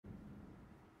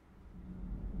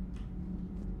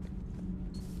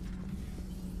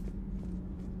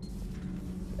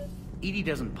Edie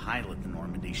doesn't pilot the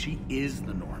Normandy, she is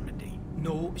the Normandy.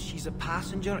 No, she's a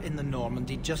passenger in the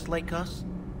Normandy, just like us.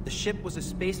 The ship was a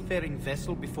spacefaring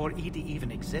vessel before Edie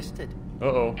even existed.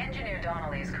 Uh-oh. Engineer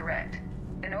Donnelly is correct.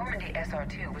 The Normandy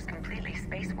SR-2 was completely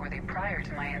spaceworthy prior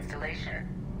to my installation.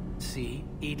 See,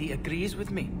 Edie agrees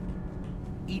with me.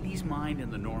 Edie's mind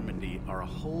and the Normandy are a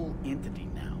whole entity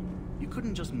now. You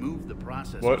couldn't just move the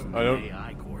processors What? in I the don't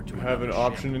AI core to have an another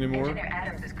option ship. anymore? Engineer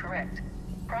Adams is correct.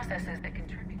 Processes that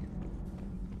contribute...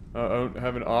 I don't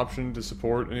have an option to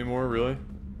support anymore, really?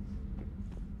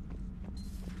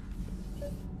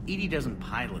 Edie doesn't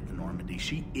pilot the Normandy,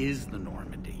 she is the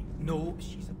Normandy. No,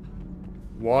 she's a...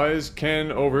 Why is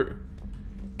Ken over...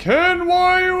 Ken,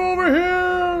 why are you over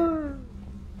here?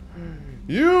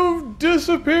 You've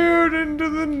disappeared into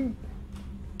the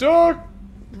dark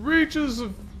reaches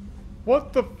of...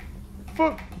 What the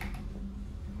fuck?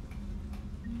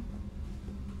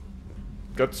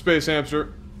 Got the space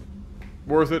hamster.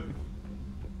 Worth it.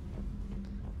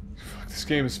 Fuck, this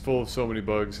game is full of so many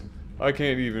bugs. I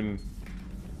can't even...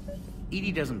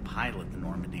 Edie doesn't pilot the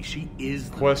Normandy, she is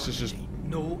the Quest Normandy. is just...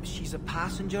 No, she's a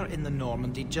passenger in the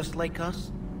Normandy, just like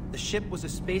us. The ship was a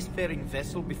spacefaring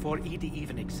vessel before Edie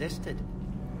even existed.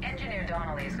 Engineer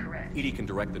Donnelly is correct. Edie can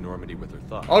direct the Normandy with her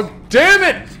thoughts. Oh, damn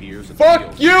it! Here's the Fuck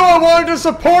field. you! I wanted to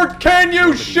support Ken,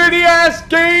 you shitty ass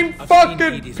game I've seen fucking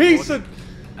Edie's piece body,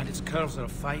 of... and its curves are a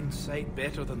fine sight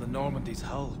better than the Normandy's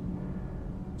hull.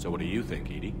 So what do you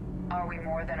think, Edie? Are we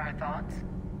more than our thoughts?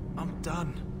 I'm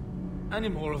done. Any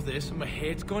more of this and my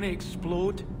head's gonna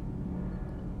explode.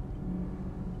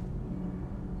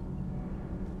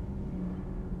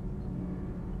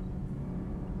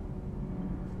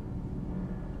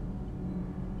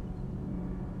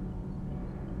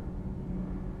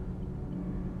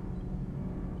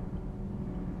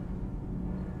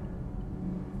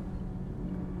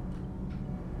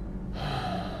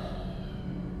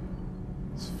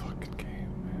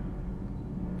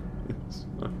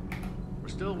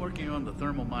 Still working on the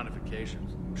thermal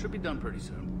modifications. Should be done pretty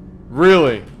soon.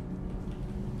 Really?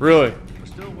 Really? We're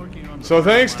still working on the So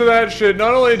thanks to that shit,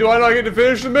 not only do I not get to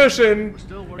finish the mission,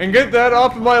 and get that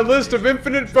off of my list of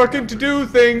infinite fucking to-do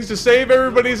things to save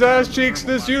everybody's ass cheeks in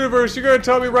this universe, you're gonna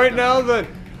tell me right now that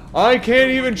I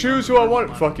can't even choose who I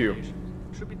want. Fuck you.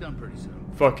 Should be done pretty soon.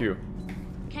 Fuck you.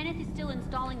 Kenneth is still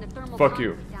installing the thermal Fuck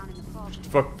you. bombs down in the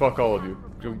closet. Fuck all of you.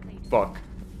 Fuck.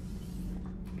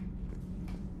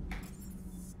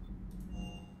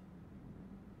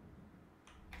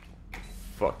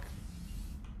 Fuck.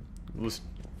 Listen,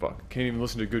 fuck. Can't even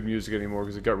listen to good music anymore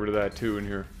because I got rid of that too in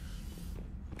here.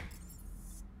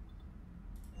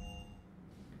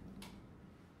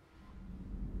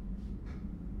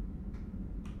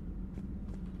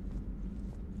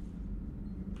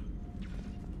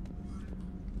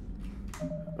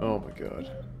 Oh my god.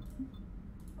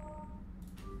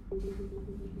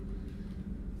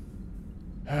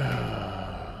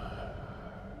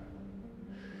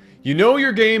 You know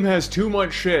your game has too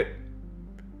much shit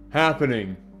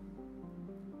happening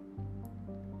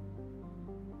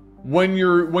when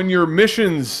your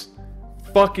missions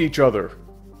fuck each other.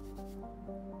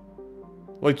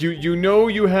 Like you know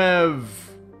you have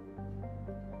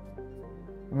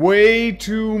way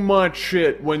too much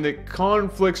shit when it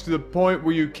conflicts to the point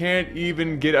where you can't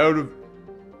even get out of...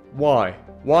 Why?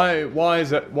 Why is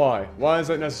that? Why? Why is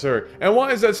that necessary? And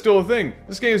why is that still a thing?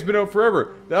 This game's been out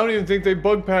forever. I don't even think they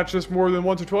bug patched this more than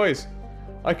once or twice.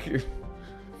 I can't...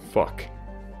 Fuck.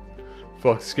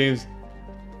 Fuck, this game's...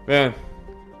 Man.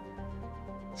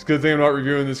 It's a good thing I'm not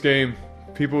reviewing this game.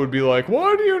 People would be like,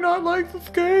 why do you not like this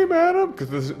game, Adam?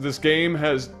 Because this game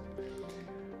has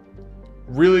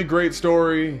really great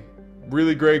story,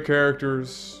 really great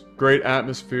characters, great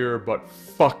atmosphere, but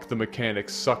fuck the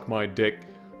mechanics, suck my dick.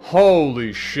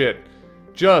 Holy shit.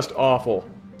 Just awful.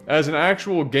 As an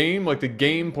actual game, like the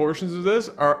game portions of this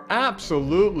are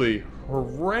absolutely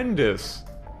horrendous.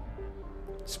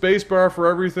 Spacebar for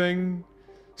everything.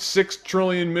 6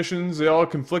 trillion missions, they all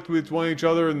conflict with one each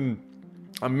other, and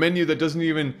a menu that doesn't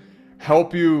even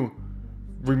help you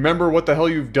remember what the hell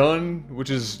you've done,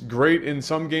 which is great in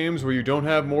some games where you don't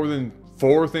have more than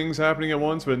 4 things happening at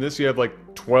once, but in this you have like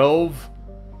 12.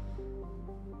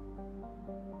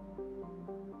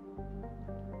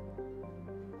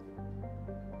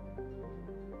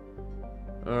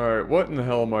 Alright, what in the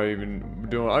hell am I even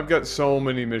doing? I've got so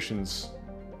many missions.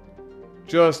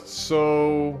 Just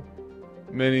so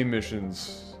many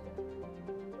missions.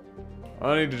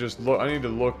 I need to just look, I need to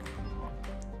look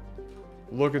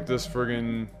at this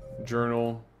friggin'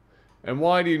 journal. And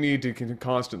why do you need to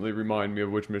constantly remind me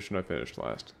of which mission I finished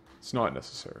last? It's not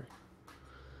necessary.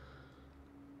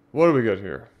 What do we got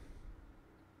here?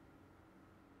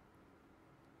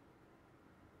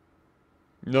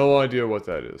 No idea what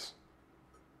that is.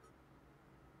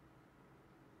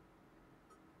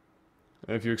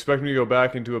 And if you expect me to go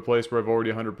back into a place where I've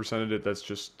already 100%ed it, that's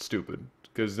just stupid.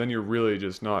 Because then you're really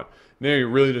just not... Now you're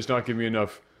really just not giving me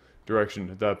enough direction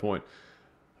at that point.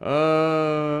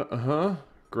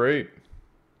 Great.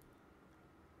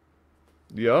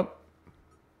 Yup.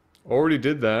 Already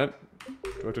did that.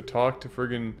 Do I have to talk to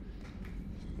friggin...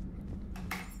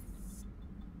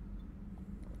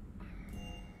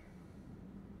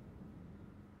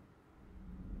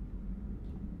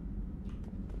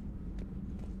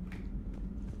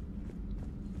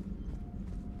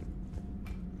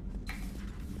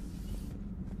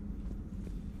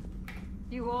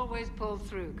 You always pull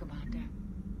through, Commander.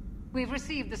 We've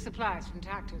received the supplies from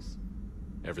Tactus.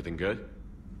 Everything good?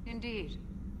 Indeed.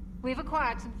 We've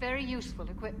acquired some very useful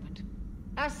equipment.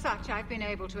 As such, I've been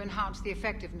able to enhance the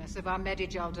effectiveness of our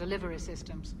Medigel delivery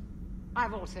systems.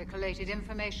 I've also collated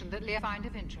information that Leah find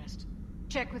of interest.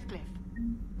 Check with Cliff.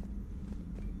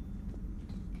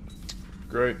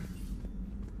 Great.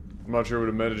 I'm not sure what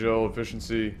a Medigel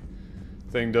efficiency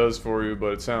thing does for you,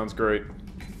 but it sounds great.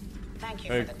 Thank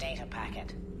you for the data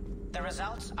packet. The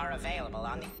results are available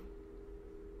on the...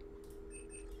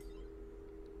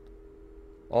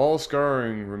 All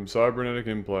scarring from cybernetic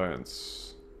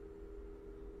implants.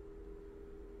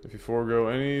 If you forego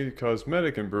any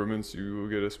cosmetic improvements, you will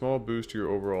get a small boost to your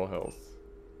overall health.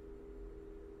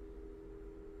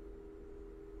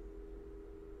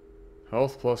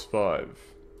 Health plus 5.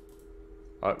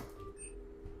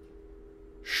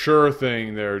 Sure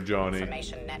thing there, Johnny.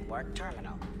 Information network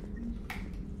terminal.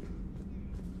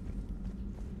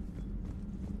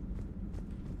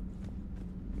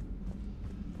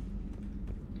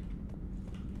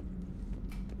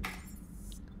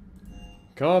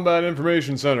 Combat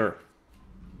Information Center.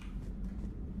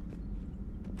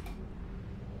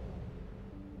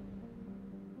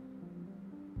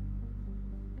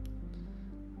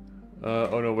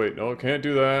 Oh no, wait, no, can't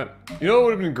do that. You know what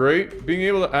would have been great? Being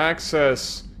able to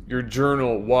access your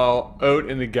journal while out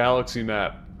in the galaxy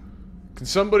map. Can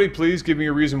somebody please give me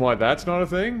a reason why that's not a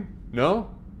thing?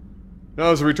 No?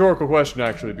 No, it's a rhetorical question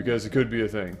actually, because it could be a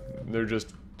thing. They're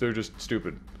just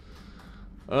stupid.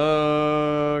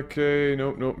 Okay,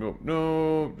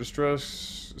 nope.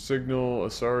 Distress signal,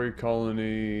 Asari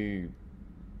colony.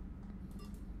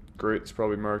 Great, it's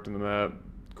probably marked on the map.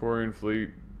 Quarian fleet,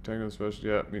 Tango special,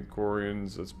 yeah, meet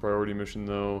Quarians. That's a priority mission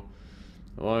though.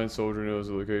 Alliance soldier knows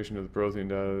the location of the Prothean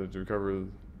data to recover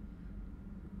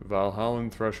the Valhallan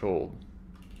threshold.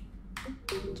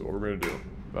 That's what we're gonna do.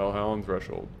 Valhallan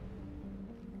threshold.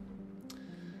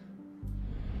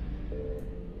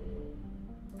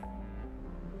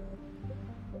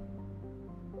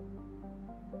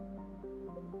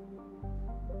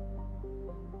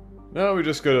 Now we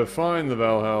just gotta find the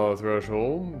Valhalla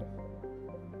threshold.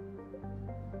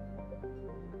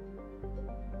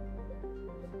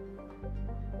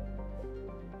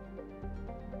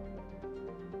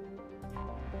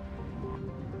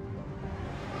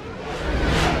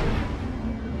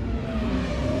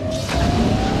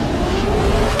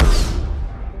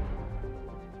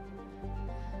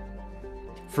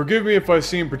 Forgive me if I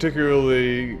seem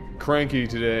particularly cranky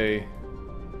today.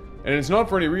 And it's not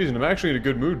for any reason, I'm actually in a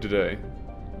good mood today.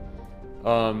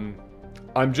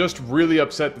 I'm just really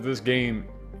upset that this game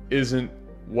isn't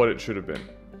what it should have been.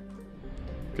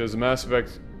 Because the Mass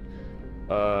Effect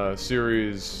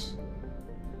series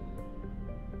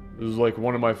is like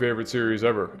one of my favorite series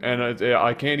ever. And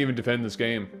I can't even defend this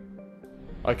game.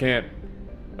 I can't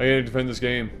defend this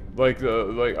game. Like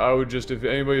I would just, if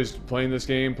anybody's playing this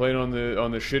game, playing on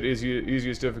the shit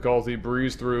easiest difficulty,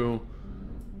 breeze through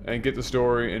and get the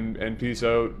story and peace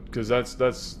out, because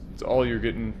that's all you're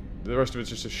getting. The rest of it's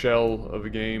just a shell of a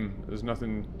game. There's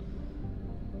nothing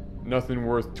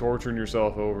worth torturing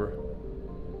yourself over.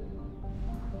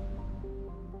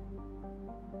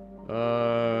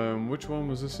 Which one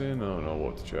was this in? Oh no,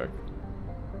 we'll have to check.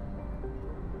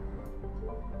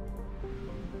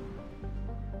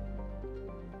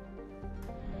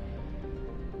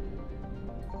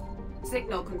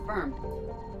 Signal confirmed.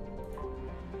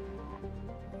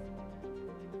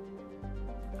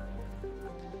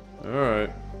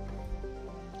 Alright.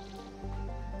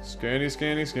 Scanny.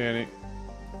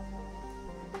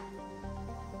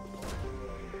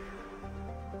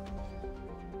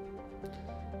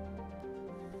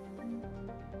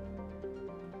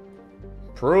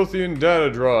 Prothean data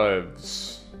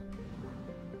drives.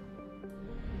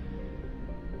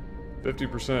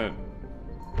 50%.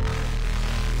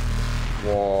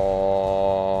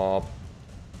 Whoop.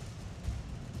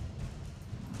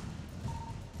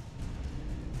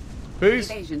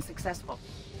 Peace. Evasion successful.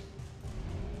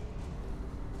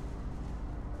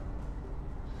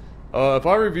 If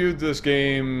I reviewed this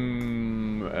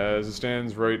game as it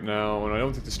stands right now, and I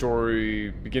don't think the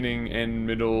story, beginning, end,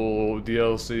 middle,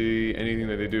 DLC, anything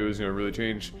that they do is gonna really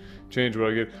change what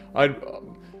I get.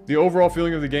 The overall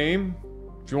feeling of the game,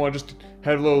 if you want to just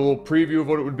have a little preview of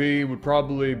what it would be, would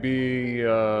probably be,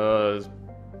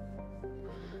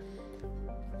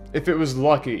 if it was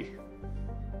lucky,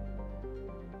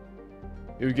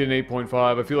 it would get an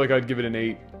 8.5. I feel like I'd give it an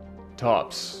 8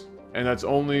 tops. And that's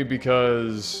only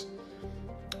because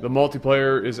the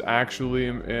multiplayer is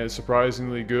actually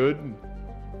surprisingly good.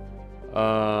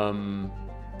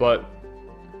 But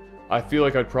I feel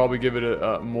like I'd probably give it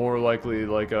a more likely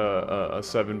like a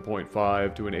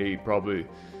 7.5 to an 8 probably.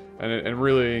 And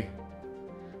really,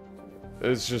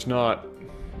 it's just not,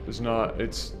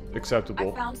 it's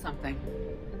acceptable. I found something.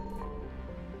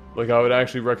 Like, I would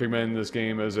actually recommend this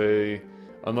game as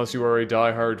unless you are a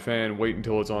die-hard fan, wait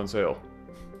until it's on sale.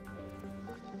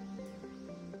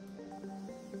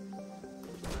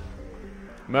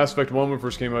 Mass Effect 1 when it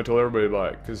first came out, I told everybody to buy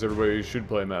it, because everybody should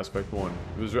play Mass Effect 1.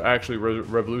 It was actually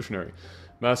revolutionary.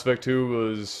 Mass Effect 2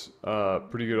 was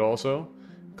pretty good also.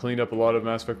 Cleaned up a lot of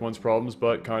Mass Effect 1's problems,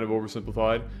 but kind of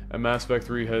oversimplified. And Mass Effect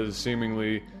 3 has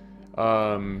seemingly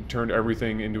turned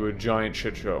everything into a giant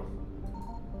shit show.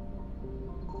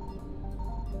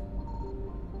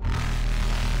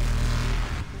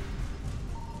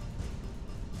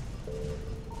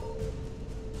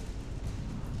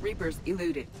 Reapers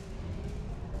eluded.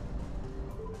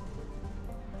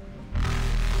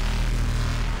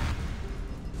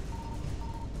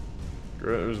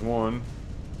 Great, there's one.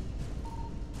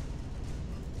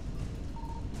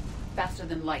 Faster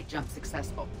than light jump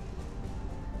successful.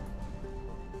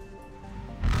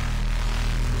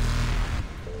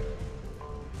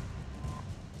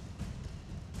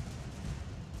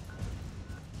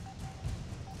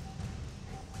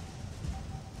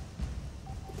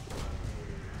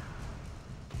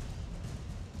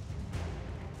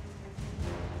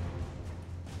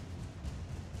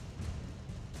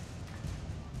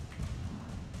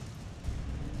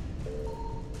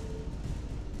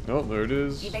 Oh, there it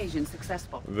is. Evasion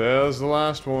successful. There's the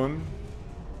last one.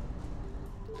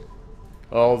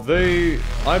 Oh,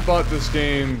 I bought this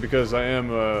game because I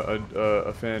am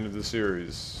a fan of the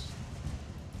series.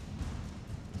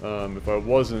 If I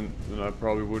wasn't, then I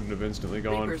probably wouldn't have instantly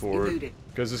gone Reapers for eluded. it.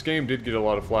 Because this game did get a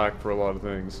lot of flack for a lot of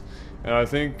things. And I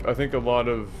think a lot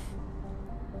of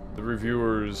the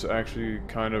reviewers actually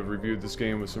kind of reviewed this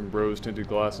game with some rose-tinted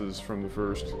glasses from the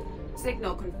first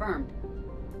Signal confirmed.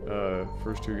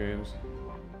 first two games.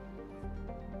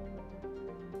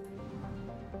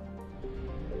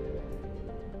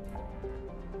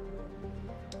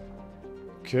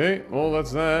 Okay, well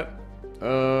that's that.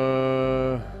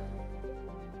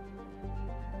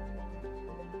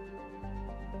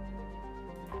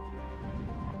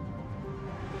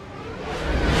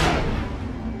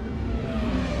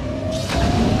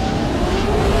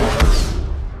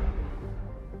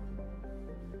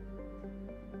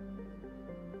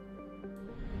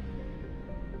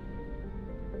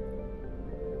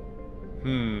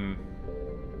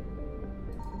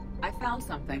 I found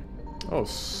something. Oh,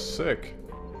 sick.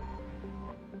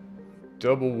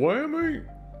 Double whammy.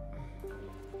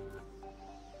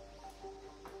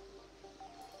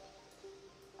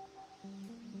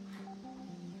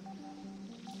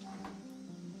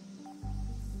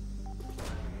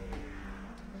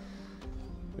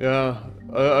 Yeah,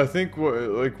 I think one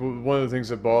of the things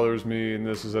that bothers me in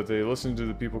this is that they listen to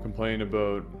the people complain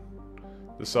about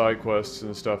the side quests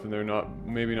and stuff, and they're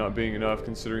maybe not being enough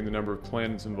considering the number of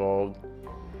planets involved.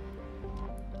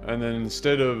 And then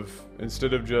instead of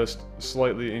just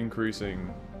slightly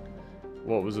increasing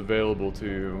what was available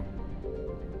to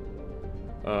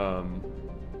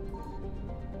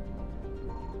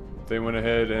they went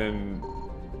ahead and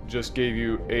just gave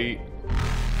you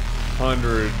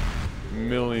 800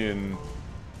 million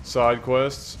side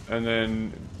quests and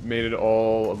then made it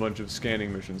all a bunch of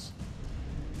scanning missions.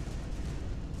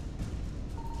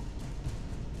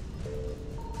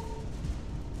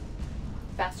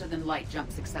 Faster than light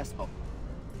jump successful.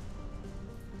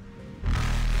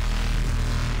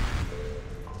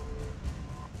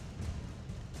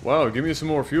 Wow, give me some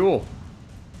more fuel.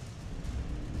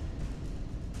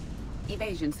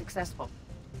 Evasion successful.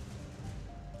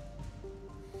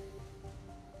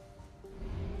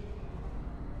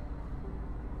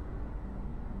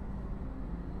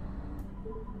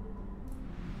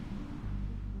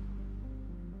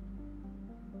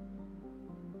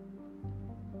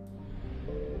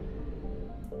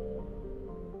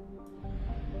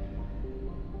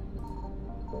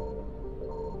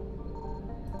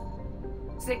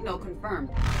 Signal confirmed.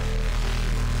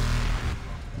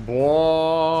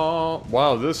 Blah.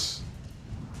 Wow, this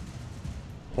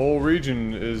whole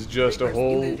region is just a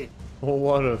whole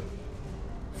lot of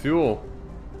fuel.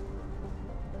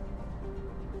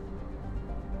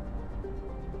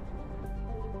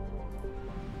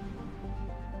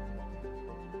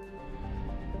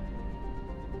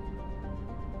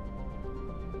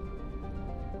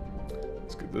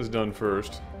 Let's get this done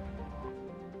first.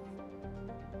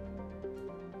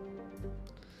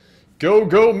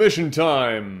 Go mission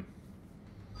time!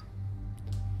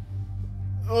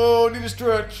 Oh, need a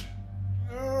stretch.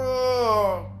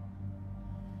 Oh,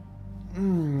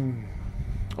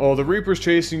 Oh, the Reapers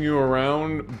chasing you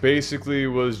around basically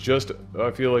was just,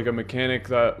 I feel like, a mechanic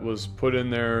that was put in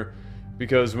there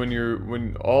because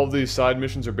when all these side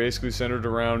missions are basically centered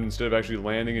around, instead of actually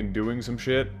landing and doing some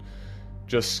shit,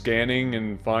 just scanning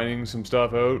and finding some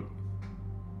stuff out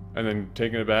and then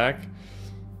taking it back.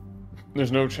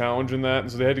 There's no challenge in that,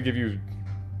 and so they had to give you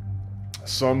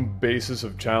some basis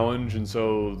of challenge, and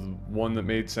so the one that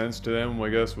made sense to them, I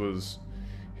guess, was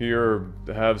here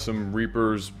to have some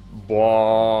Reapers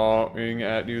blawing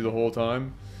at you the whole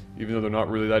time, even though they're not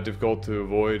really that difficult to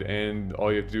avoid, and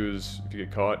all you have to do is, if you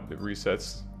get caught, it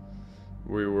resets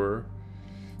where you were.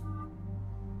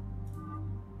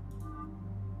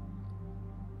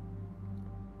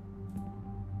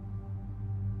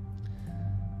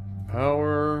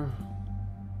 Power,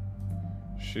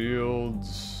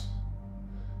 shields,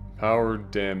 power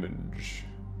damage.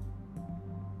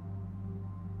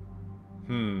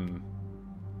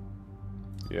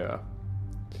 Yeah.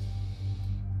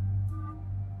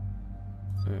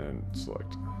 And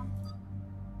select.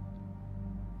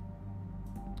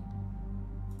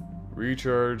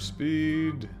 Recharge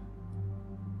speed.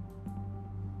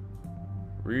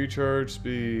 Recharge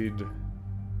speed.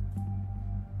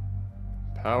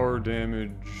 Power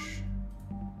damage.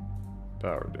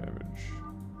 Power damage.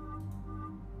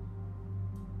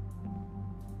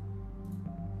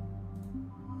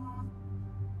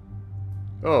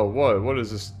 Oh, what? What is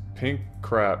this pink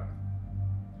crap?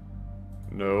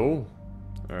 No.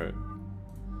 Alright.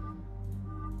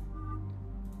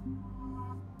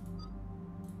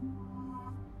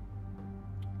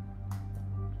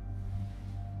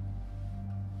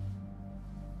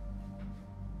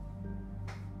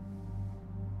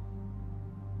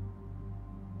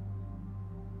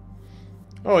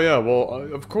 Oh yeah,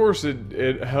 well, of course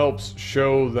it helps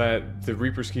show that the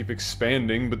Reapers keep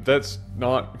expanding, but that's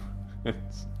not...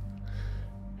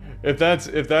 If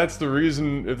that's the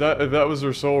reason, if that was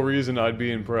their sole reason, I'd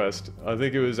be impressed. I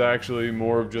think it was actually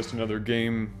more of just another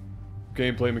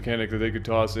gameplay mechanic that they could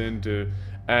toss in to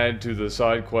add to the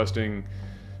side questing,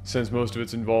 since most of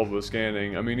it's involved with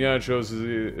scanning. I mean, yeah, it shows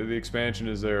the expansion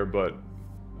is there, but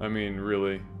I mean,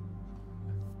 really.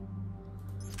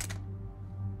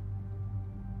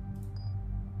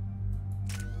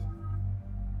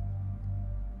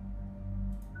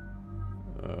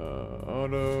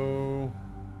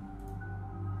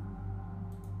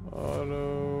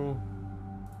 Auto.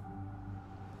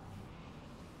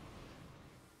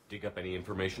 Dig up any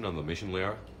information on the mission,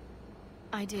 Liara?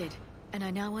 I did, and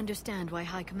I now understand why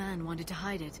High Command wanted to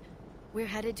hide it. We're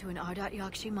headed to an Ardat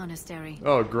Yakshi monastery.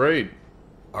 Oh, great.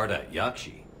 Ardat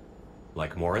Yakshi?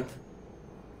 Like Morinth?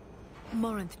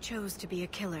 Morinth chose to be a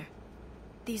killer.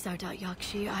 These Ardat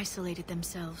Yakshi isolated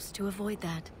themselves to avoid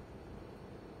that.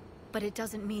 But it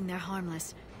doesn't mean they're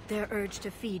harmless. Their urge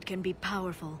to feed can be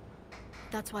powerful.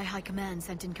 That's why High Command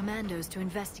sent in commandos to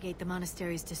investigate the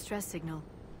monastery's distress signal.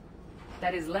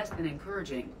 That is less than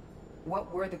encouraging.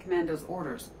 What were the commandos'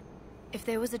 orders? If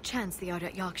there was a chance the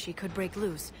Ardat Yakshi could break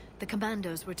loose, the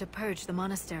commandos were to purge the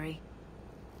monastery.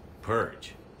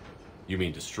 Purge? You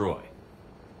mean destroy?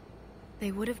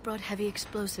 They would have brought heavy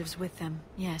explosives with them,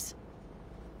 yes.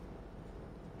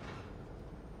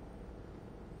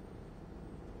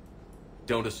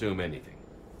 Don't assume anything.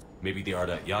 Maybe the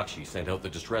Ardat Yakshi sent out the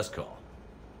distress call.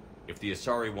 If the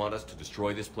Asari want us to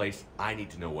destroy this place, I need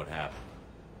to know what happened.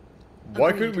 Why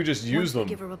Agreed. couldn't we just use them? Once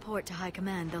we give a report to High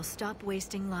Command, they'll stop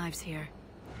wasting lives here.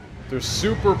 They're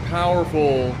super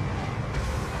powerful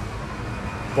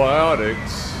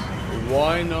biotics.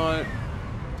 Why not...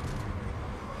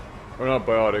 Or not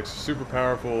biotics, super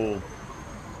powerful...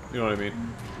 You know what I mean.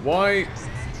 Why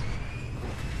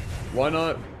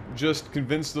not just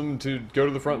convince them to go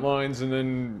to the front lines and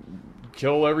then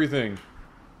kill everything?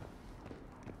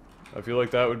 I feel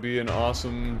like that would be an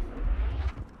awesome...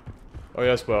 Oh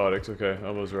yes, biotics, okay,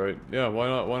 I was right. Yeah, why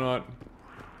not, why not?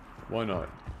 Why not?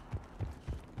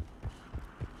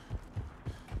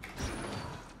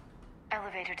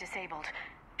 Elevator disabled.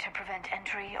 To prevent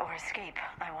entry or escape,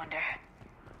 I wonder.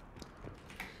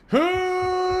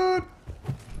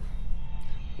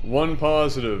 One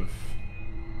positive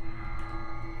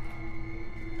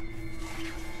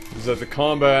is that the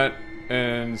combat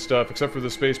and stuff, except for the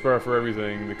spacebar for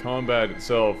everything, the combat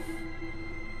itself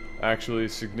actually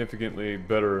significantly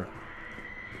better.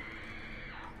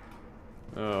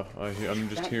 Oh, I'm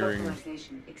just hearing. That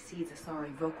vocalization exceeds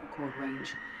Asari vocal cord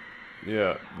range.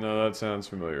 Yeah, no, that sounds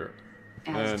familiar.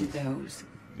 As do those.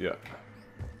 Yeah.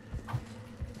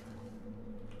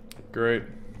 Great.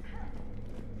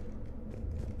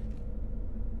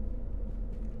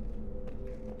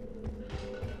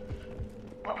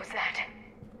 What was that?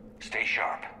 Stay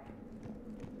sharp.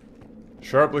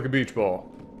 Sharp like a beach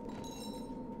ball.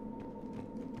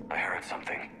 I heard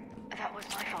something. That was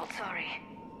my fault, sorry.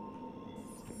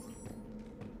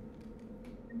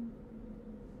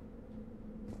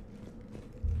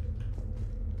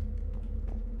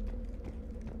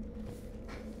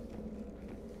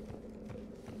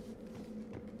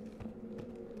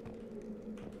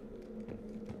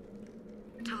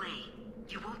 Delay.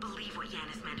 You won't believe what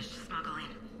Yanis managed to smuggle in.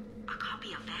 A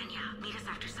copy of Vanya. Meet us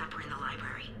after supper in the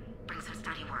library. Bring some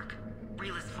study work.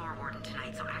 Reel is floor warden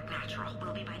tonight, so act natural.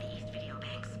 We'll be by the East Video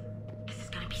Banks. This is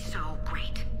gonna be so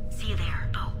great. See you there.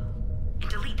 Oh, and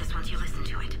delete this once you listen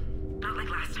to it. Not like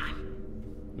last time.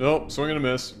 Nope, swing and a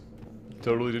miss.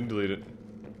 Totally didn't delete it.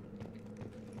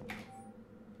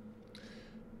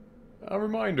 A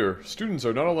reminder, students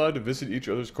are not allowed to visit each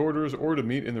other's quarters or to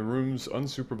meet in the rooms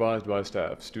unsupervised by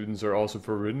staff. Students are also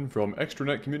forbidden from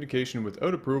extranet communication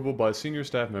without approval by senior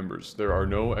staff members. There are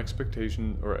no exceptions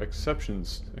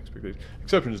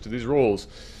to these rules.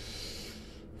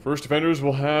 First offenders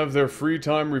will have their free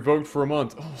time revoked for a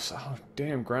month. Oh,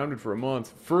 damn, grounded for a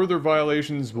month. Further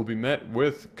violations will be met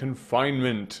with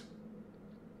confinement.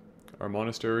 Our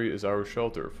monastery is our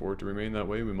shelter. For it to remain that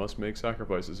way, we must make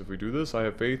sacrifices. If we do this, I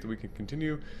have faith that we can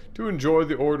continue to enjoy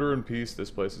the order and peace this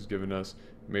place has given us.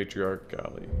 Matriarch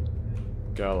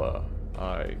Gala.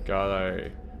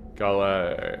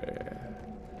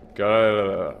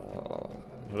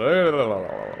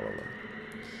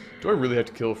 Do I really have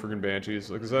to kill friggin'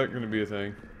 banshees? Like, is that gonna be a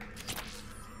thing?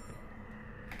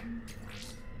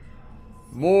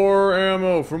 More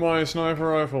ammo for my sniper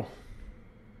rifle.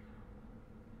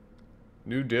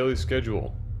 New daily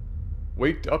schedule.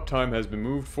 Wake up time has been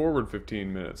moved forward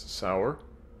 15 minutes. Sour.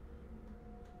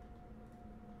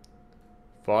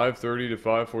 5:30 to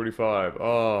 5:45.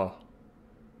 Ah.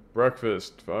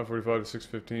 Breakfast. 5:45 to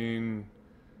 6:15.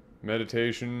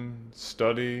 Meditation.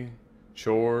 Study.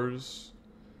 Chores.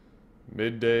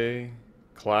 Midday.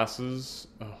 Classes.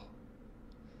 Oh.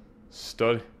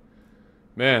 Study.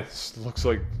 Man, this looks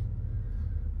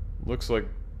like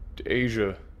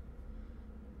Asia.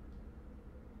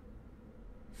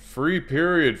 Free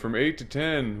period from 8 to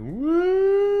 10.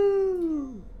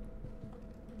 Woo!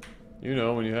 You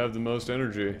know, when you have the most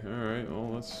energy. Alright, well,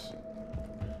 let's...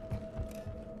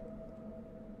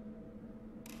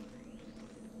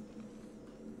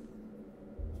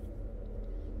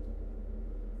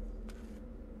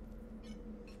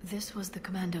 This was the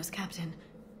Commando's captain.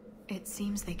 It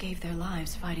seems they gave their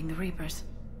lives fighting the Reapers.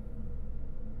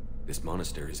 This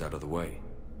monastery is out of the way.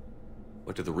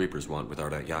 What do the Reapers want with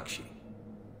Ardat Yakshi?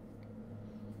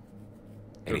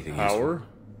 Anything power?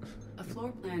 A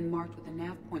floor plan marked with a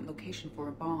nav point location for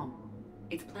a bomb.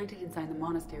 It's planted inside the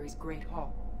monastery's Great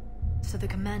Hall. So the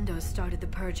Commandos started the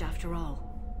purge after all.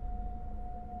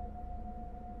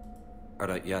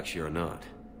 Ardat Yakshi or not,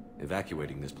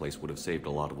 evacuating this place would have saved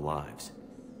a lot of lives.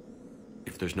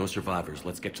 If there's no survivors,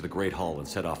 let's get to the Great Hall and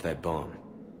set off that bomb.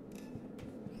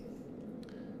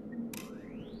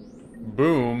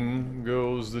 Boom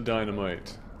goes the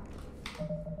dynamite.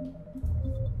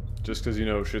 Just because, you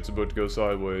know, shit's about to go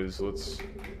sideways, let's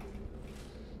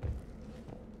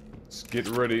get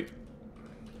ready.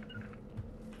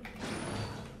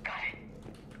 Got it.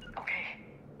 Okay.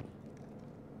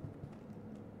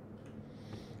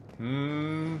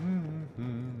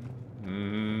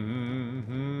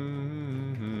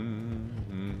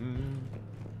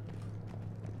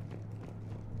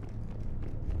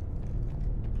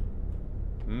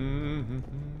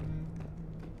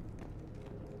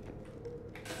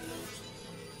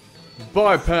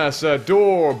 Bypass that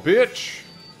door, bitch!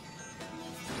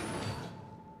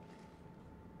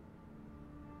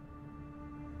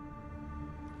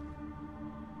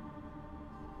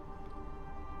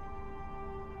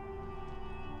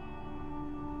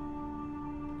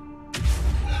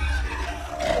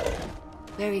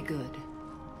 Very good.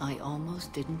 I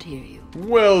almost didn't hear you.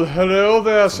 Well, hello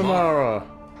there, Samara.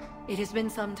 It has been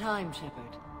some time,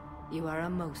 Shepard. You are a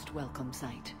most welcome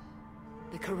sight.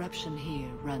 The corruption here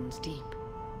runs deep.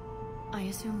 I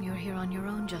assume you're here on your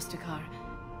own, Justicar.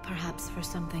 Perhaps for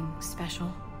something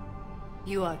special?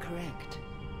 You are correct.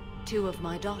 2 of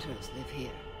my daughters live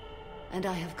here, and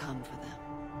I have come for them.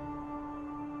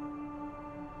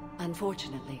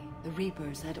 Unfortunately, the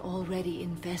Reapers had already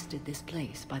infested this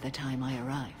place by the time I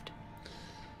arrived.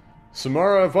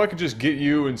 Samara, if I could just get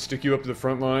you and stick you up to the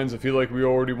front lines, I feel like we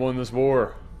already won this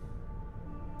war.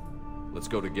 Let's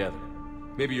go together.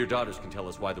 Maybe your daughters can tell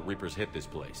us why the Reapers hit this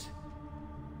place.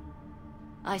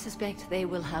 I suspect they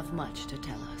will have much to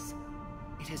tell us.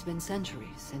 It has been centuries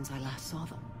since I last saw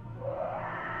them.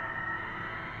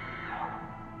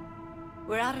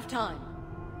 We're out of time.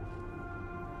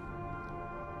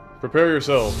 Prepare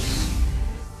yourselves.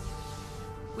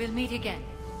 We'll meet again.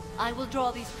 I will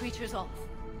draw these creatures off.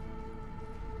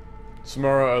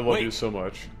 Samara, I love you so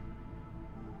much.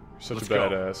 You're such a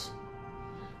badass.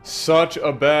 Such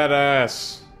a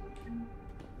badass.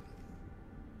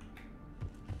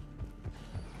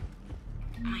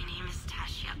 My name is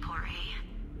Tashia Poré.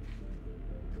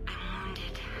 I'm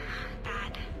wounded.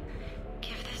 Bad.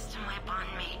 Give this to my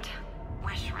bondmate,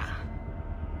 Weshra.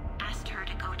 Asked her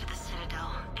to go to the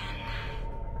Citadel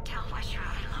and tell Weshra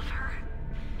I love her.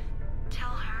 Tell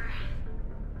her.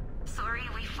 Sorry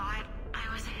we fought.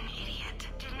 I was an idiot.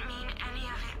 Didn't mean any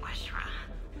of it, Weshra.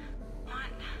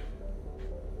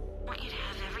 Want you to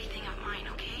have everything of mine,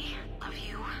 okay? Love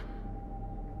you.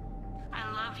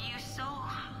 I love you so.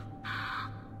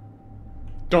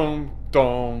 Dum,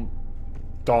 dum,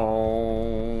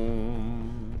 dum.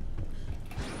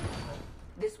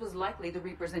 This was likely the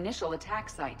Reaper's initial attack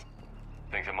site.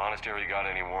 Think the monastery got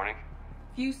any warning?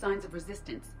 Few signs of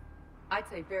resistance. I'd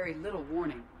say very little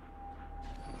warning.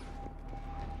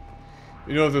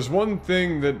 You know, there's one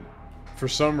thing that, for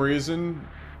some reason,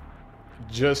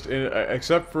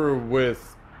 except for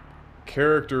with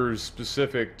characters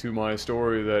specific to my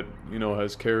story that, you know,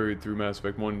 has carried through Mass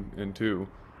Effect 1 and 2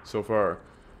 so far,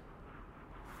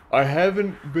 I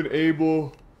haven't been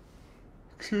able,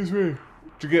 to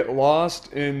get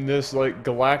lost in this, like,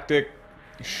 galactic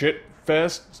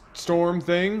shit-fest storm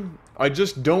thing. I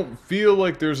just don't feel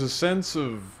like there's a sense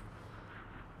of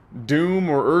doom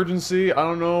or urgency. I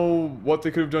don't know what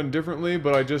they could have done differently,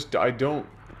 but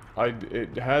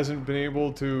it hasn't been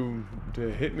able to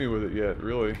hit me with it yet,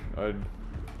 really.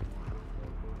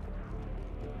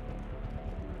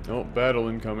 Oh, battle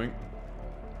incoming.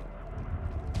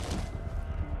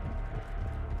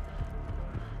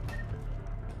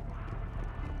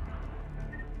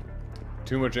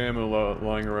 Too much ammo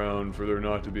lying around for there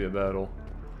not to be a battle.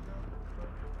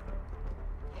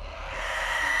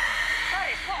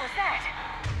 Curtis, what was that?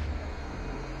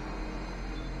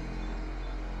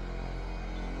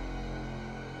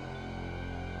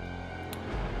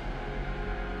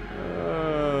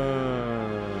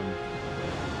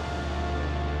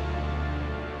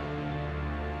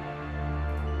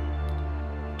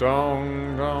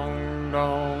 Dong, dong,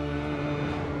 dong.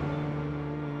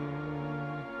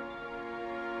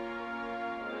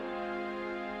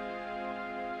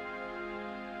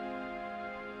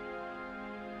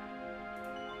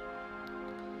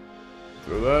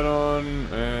 Throw that on,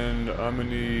 and I'm gonna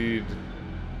need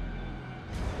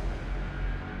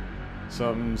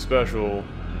something special.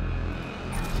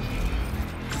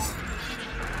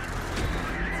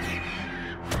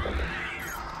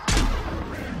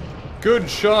 Good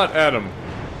shot, Adam.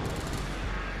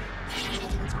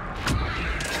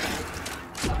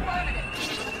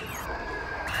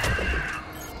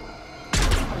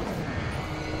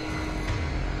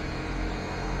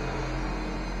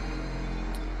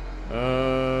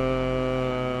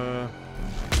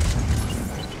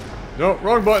 No,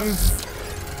 wrong button.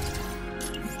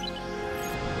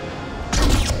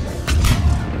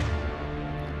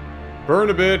 Burn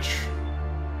a bitch.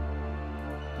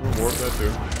 We'll warp that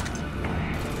too.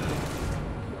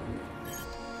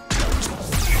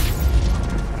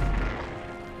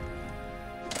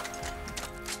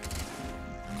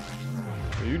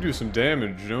 You do some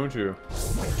damage, don't you?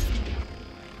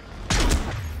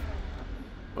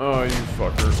 Oh, you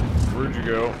fucker. Where'd you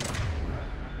go?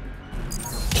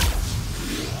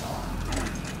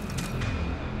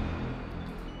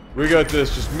 We got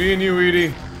this, just me and you,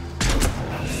 Edie.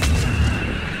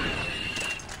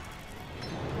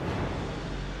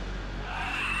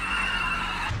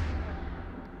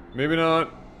 Maybe not.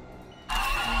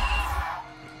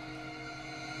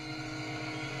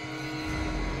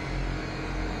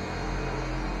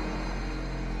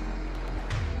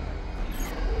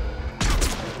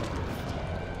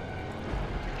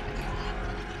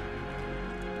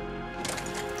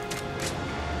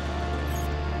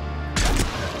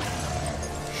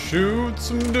 Shoot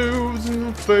some dudes in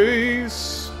the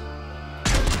face.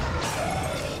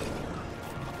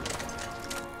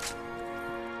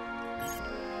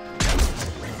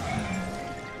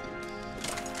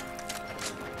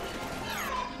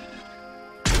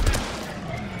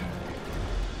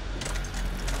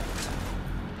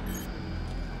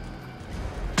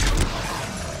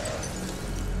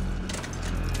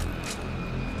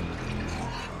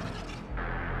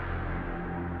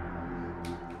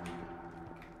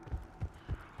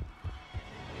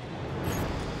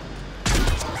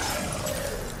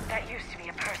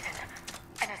 person.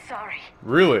 An Asari.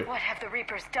 Really? What have the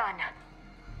Reapers done?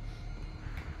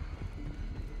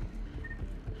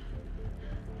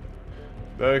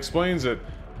 That explains it.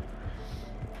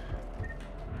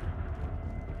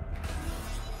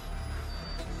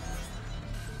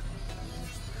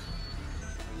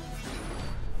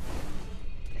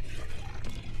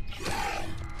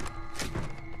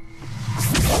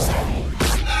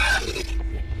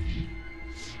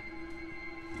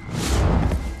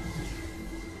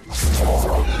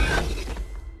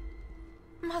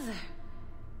 Mother,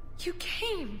 you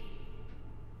came.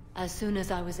 As soon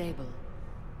as I was able.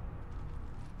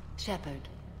 Shepard,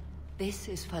 this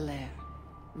is Falere,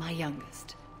 my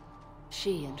youngest.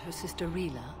 She and her sister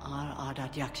Rila are our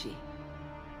Datyakshi.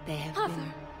 They have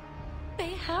Mother,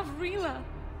 they have Rila.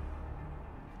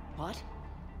 What?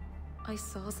 I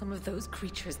saw some of those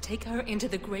creatures take her into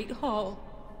the Great Hall.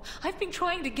 I've been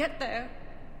trying to get there.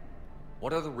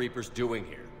 What are the Reapers doing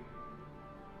here?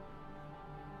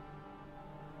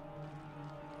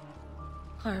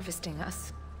 Harvesting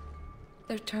us.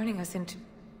 They're turning us into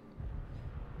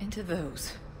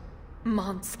those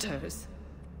monsters.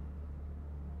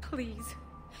 Please,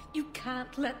 you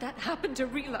can't let that happen to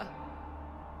Rila.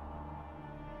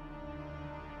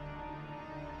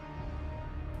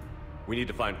 We need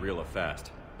to find Rila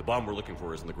fast. The bomb we're looking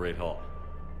for is in the Great Hall.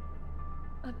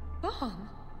 A bomb?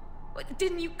 What,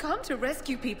 didn't you come to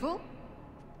rescue people?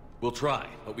 We'll try,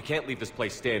 but we can't leave this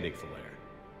place standing, Falere.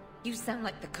 You sound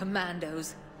like the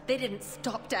Commandos. They didn't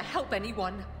stop to help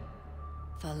anyone.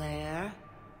 Falere?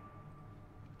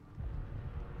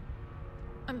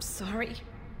 I'm sorry.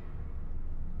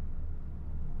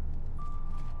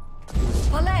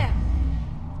 Falere!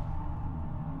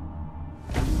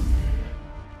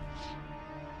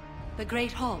 The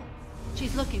Great Hall.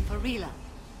 She's looking for Rila.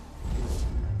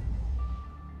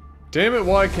 Damn it,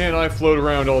 why can't I float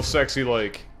around all sexy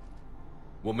like?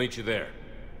 We'll meet you there.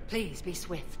 Please be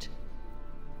swift.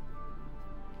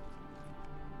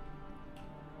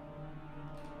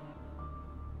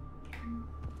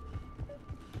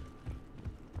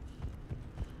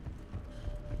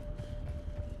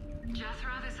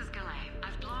 Jethro, this is Galay.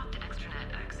 I've blocked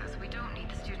extranet access. We don't need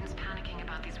the students panicking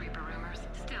about these Reaper rumors.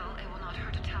 Still, it will not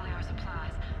hurt to tally our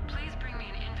supplies. Please bring me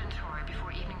an inventory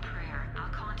before evening prayer. I'll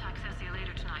contact Cessia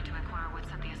later tonight to inquire what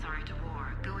set the Asari to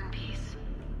war. Go in peace.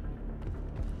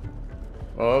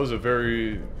 Oh, that was a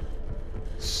very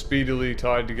speedily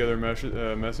tied together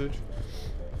message.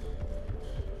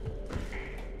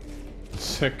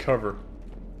 Sick cover.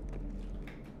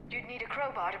 You'd need a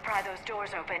crowbar to pry those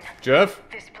doors open. Jeff?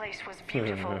 This place was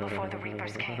beautiful before the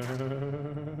Reapers came.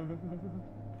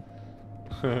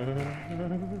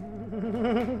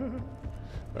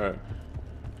 Alright.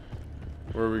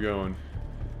 Where are we going?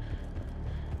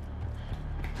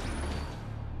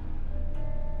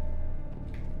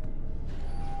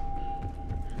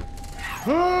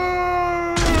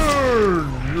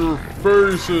 Your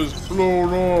face is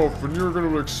blown off and you're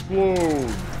gonna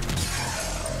explode.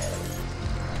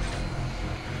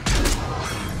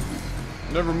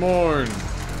 Never mind.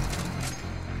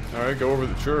 Alright, go over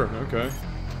the sure, okay.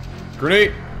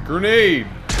 Grenade! Grenade!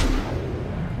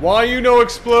 Why you no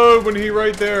explode when he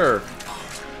right there?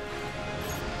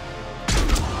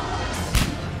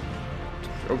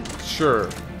 Oh, sure.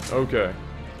 Okay.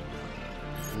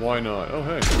 Why not? Oh,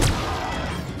 hey.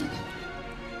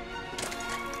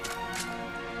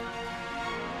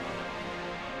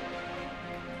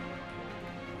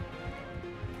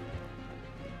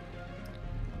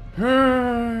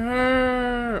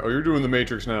 Oh, you're doing the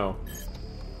Matrix now.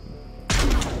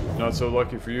 Not so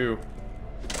lucky for you.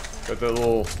 Got that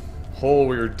little hole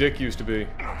where your dick used to be.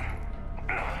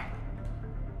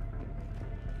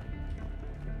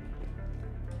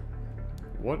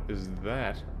 What is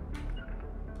that?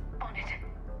 On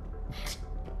it.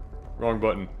 Wrong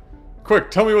button.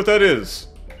 Quick, tell me what that is!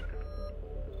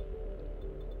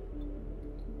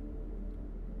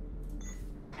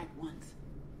 At once.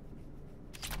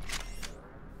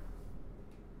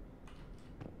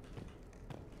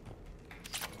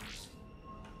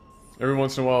 Every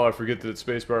once in a while I forget that it's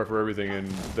spacebar for everything and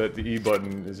that the E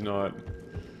button is not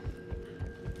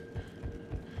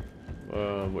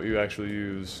what you actually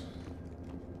use.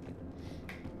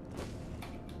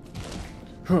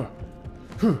 Huh.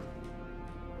 Huh.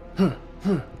 Huh.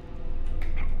 Huh.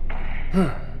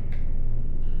 Huh.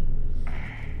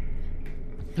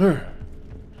 Huh.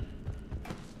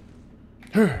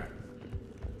 Huh.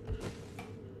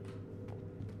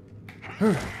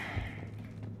 Huh.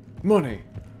 Money.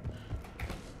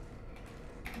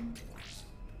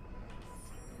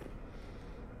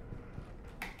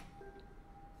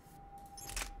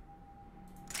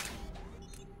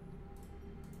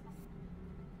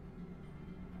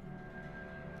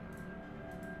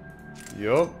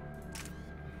 Yup.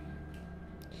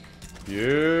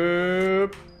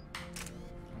 Yep.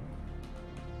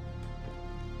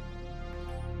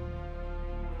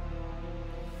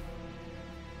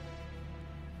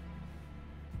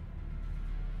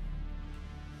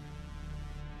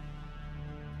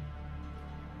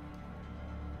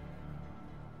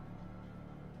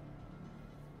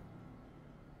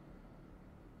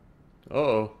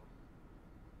 Uh-oh.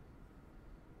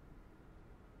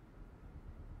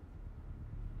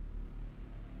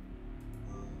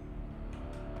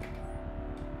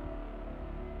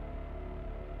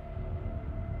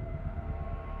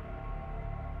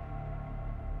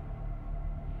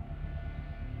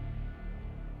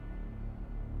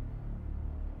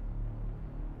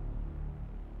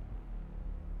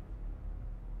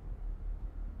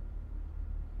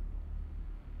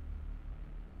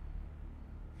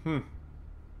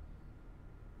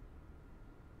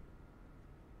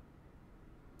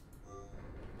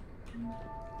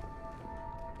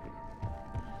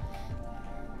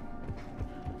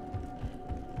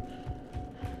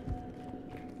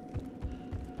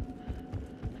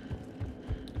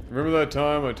 Remember that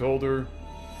time I told her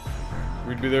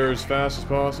we'd be there as fast as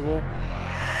possible?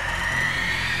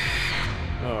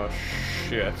 Oh,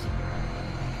 shit.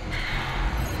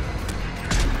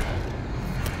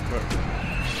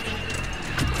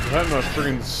 That in my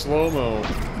friggin' slow-mo.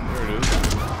 There it is.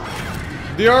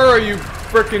 Diara, you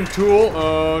frickin' tool!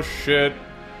 Oh, shit.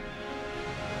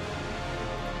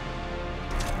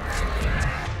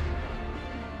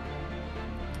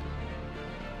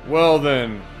 Well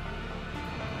then.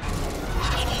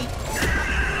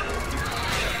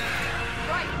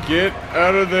 Get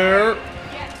out of there.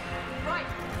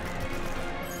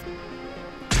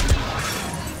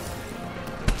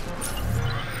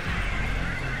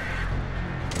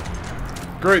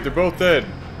 Great, they're both dead.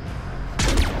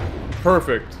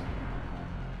 Perfect.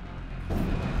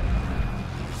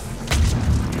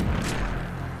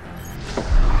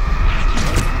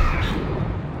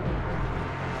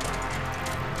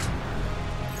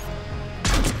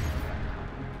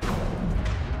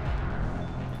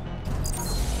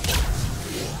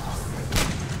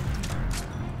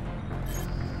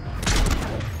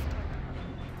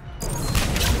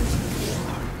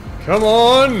 Come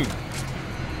on!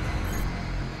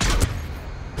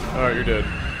 Alright, you're dead.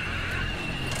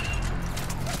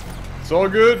 It's all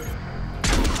good.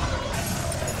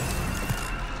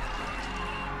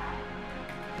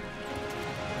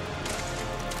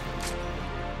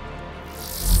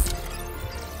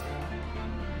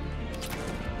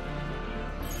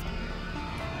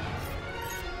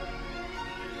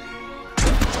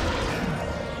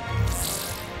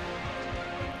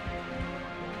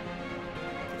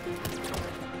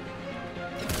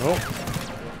 Oh,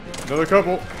 another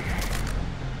couple.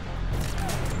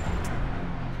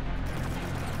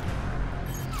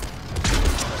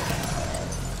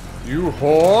 You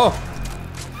whore!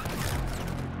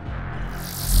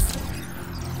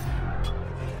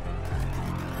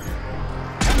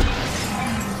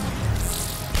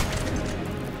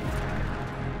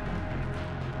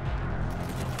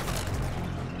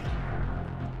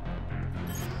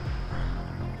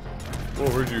 Oh,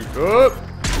 where'd you go?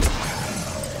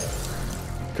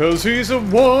 'Cause he's a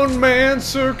one-man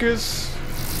circus.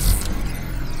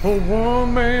 A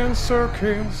one-man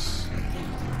circus.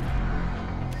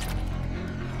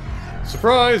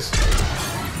 Surprise!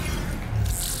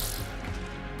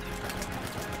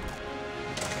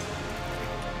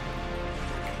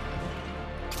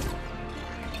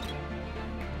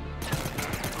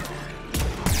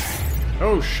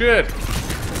 Oh shit!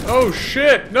 Oh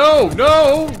shit! No!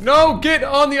 No! No! Get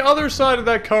on the other side of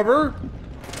that cover!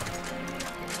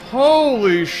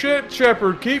 Holy shit,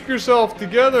 Shepard! Keep yourself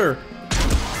together!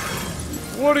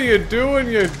 What are you doing,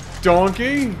 you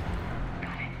donkey?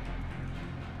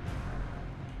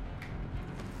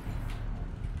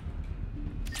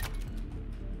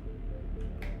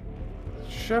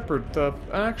 Shepard, the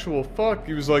actual fuck?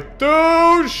 He was like,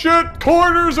 dude, shit,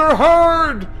 corners are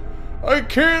hard! I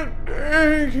can't...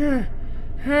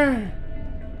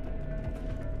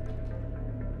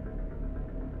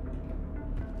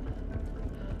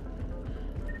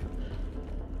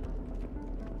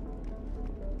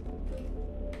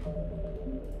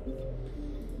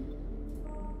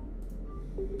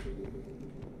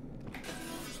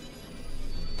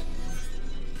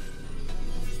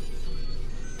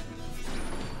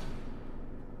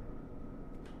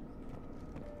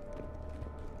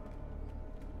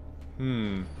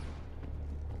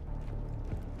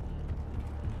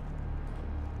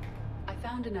 I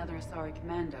found another Asari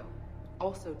commando,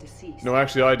 also deceased. No,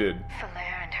 actually I did.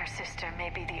 Falaire and her sister may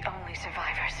be the only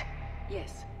survivors.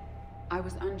 Yes. I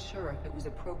was unsure if it was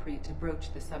appropriate to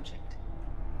broach the subject.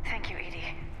 Thank you,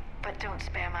 Edie. But don't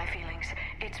spare my feelings.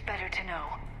 It's better to know.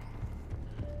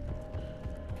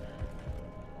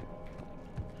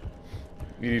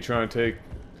 Edie trying to take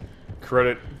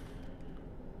credit.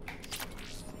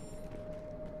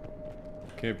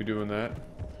 Can't be doing that.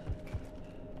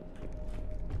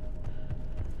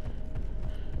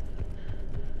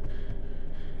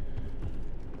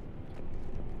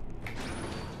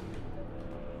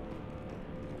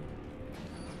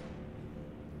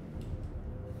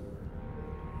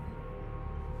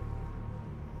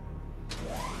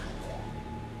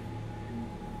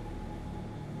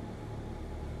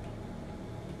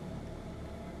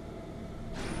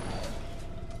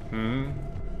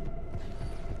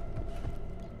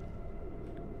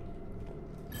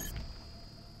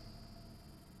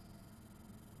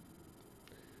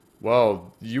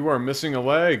 Wow, you are missing a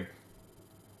leg.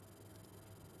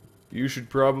 You should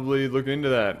probably look into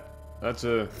that. That's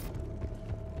a...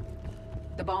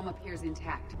 The bomb appears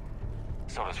intact.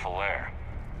 So does Falaire.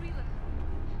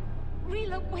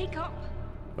 Rila, wake up!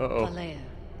 Uh-oh. Falaire,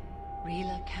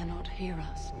 Rila cannot hear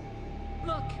us.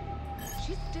 Look,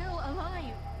 she's still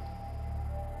alive.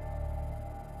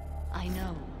 I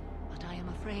know, but I am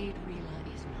afraid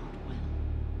Rila is not well.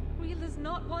 Rila's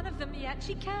not one of them yet.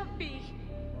 She can't be.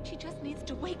 She just needs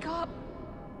to wake up.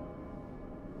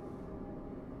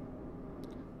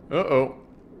 Uh-oh.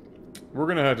 We're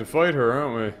gonna have to fight her,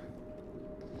 aren't we?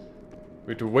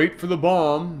 We have to wait for the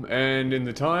bomb, and in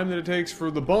the time that it takes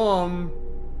for the bomb,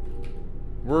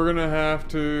 we're gonna have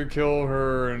to kill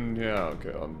her, and yeah, okay.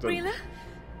 Rila?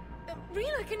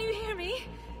 Rila, can you hear me?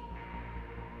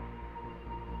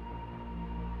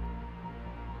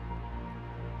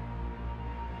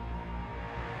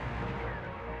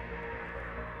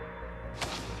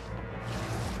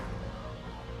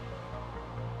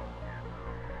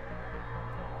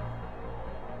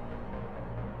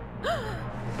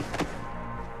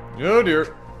 Oh dear.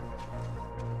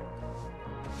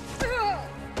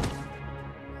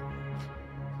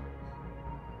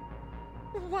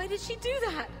 Why did she do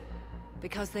that?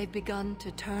 Because they've begun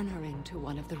to turn her into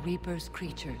one of the Reaper's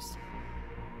creatures.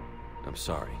 I'm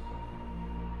sorry.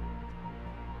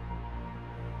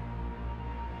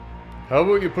 How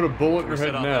about you put a bullet in her head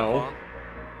Set off that now? bomb?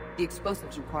 The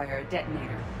explosives require a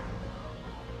detonator.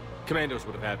 Commandos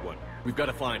would have had one. We've got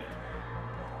to find it.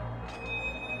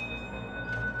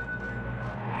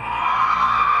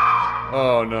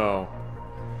 Oh no.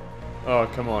 Oh,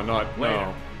 come on, not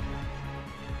no.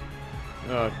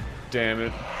 Oh, damn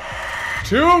it.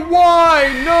 Too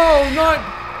wide! No, not...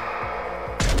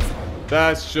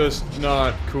 That's just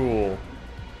not cool.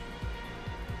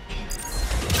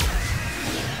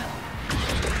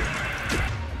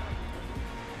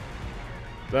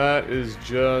 That is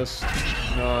just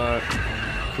not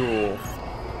cool.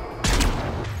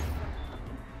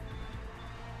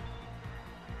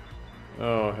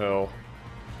 Oh, hell.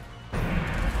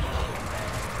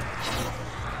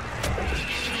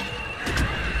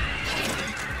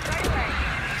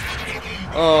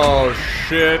 Oh,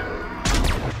 shit.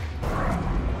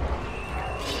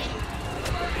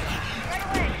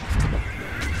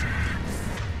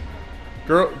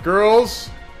 Girls?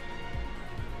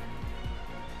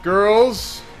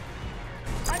 Girls?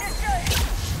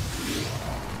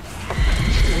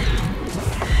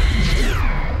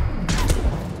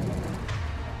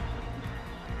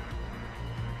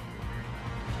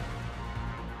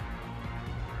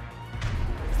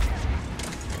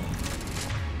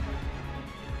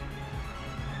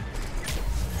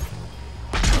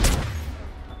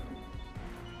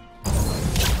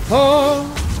 Huh?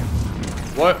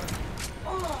 What?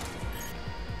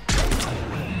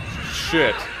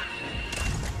 Shit.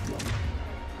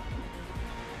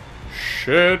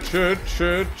 Shit, shit,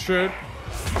 shit, shit.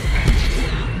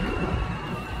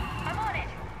 I'm on it.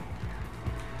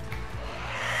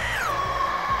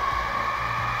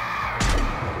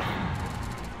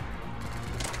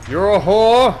 You're a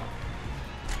whore.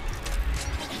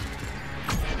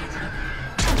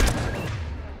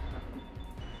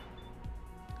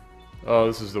 Oh,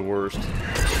 this is the worst.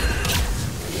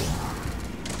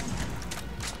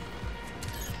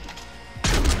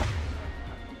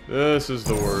 This is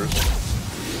the worst.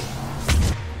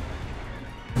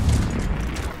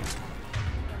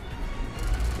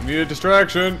 We need a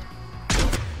distraction.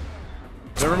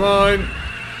 Never mind.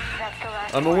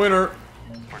 I'm a winner.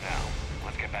 For now,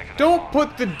 let's get back to the Don't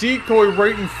put the decoy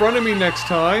right in front of me next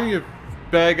time, you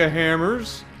bag of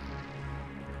hammers.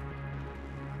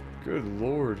 Good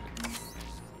lord.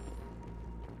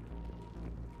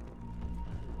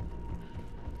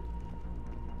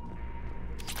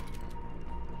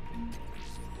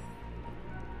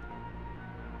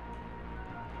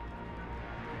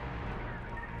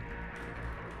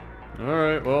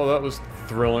 Alright, well, that was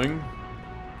thrilling.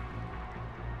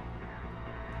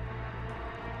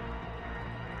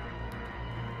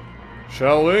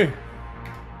 Shall we?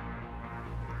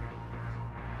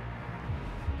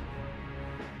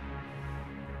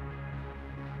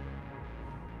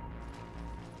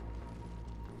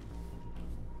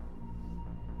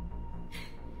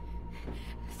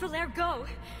 Falaire, go!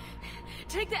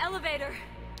 Take the elevator!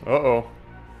 Uh-oh.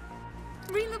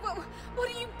 Rila, what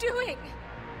are you doing?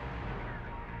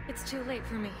 It's too late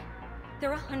for me.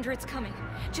 There are hundreds coming.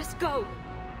 Just go!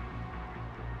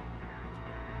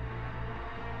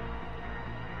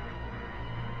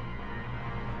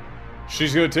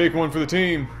 She's gonna take one for the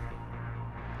team.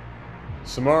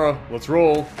 Samara, let's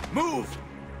roll. Move!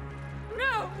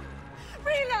 No!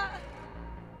 Rila!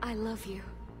 I love you.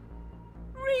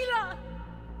 Rila!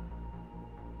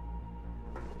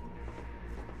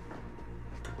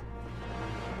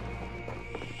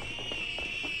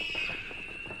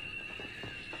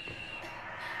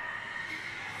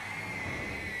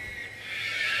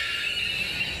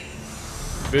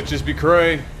 Bitches be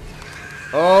cray.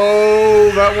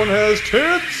 Oh, that one has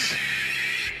tits!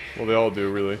 Well, they all do,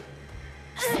 really.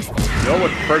 They all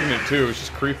look pregnant, too. It's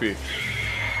just creepy.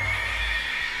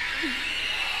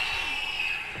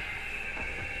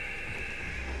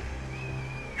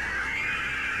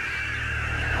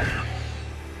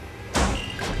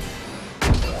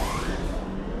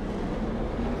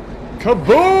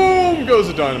 Kaboom! Goes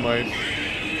the dynamite.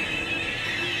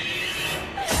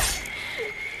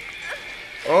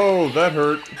 Oh, that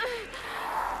hurt.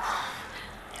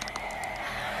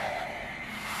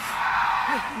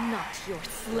 We're not your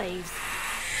slaves.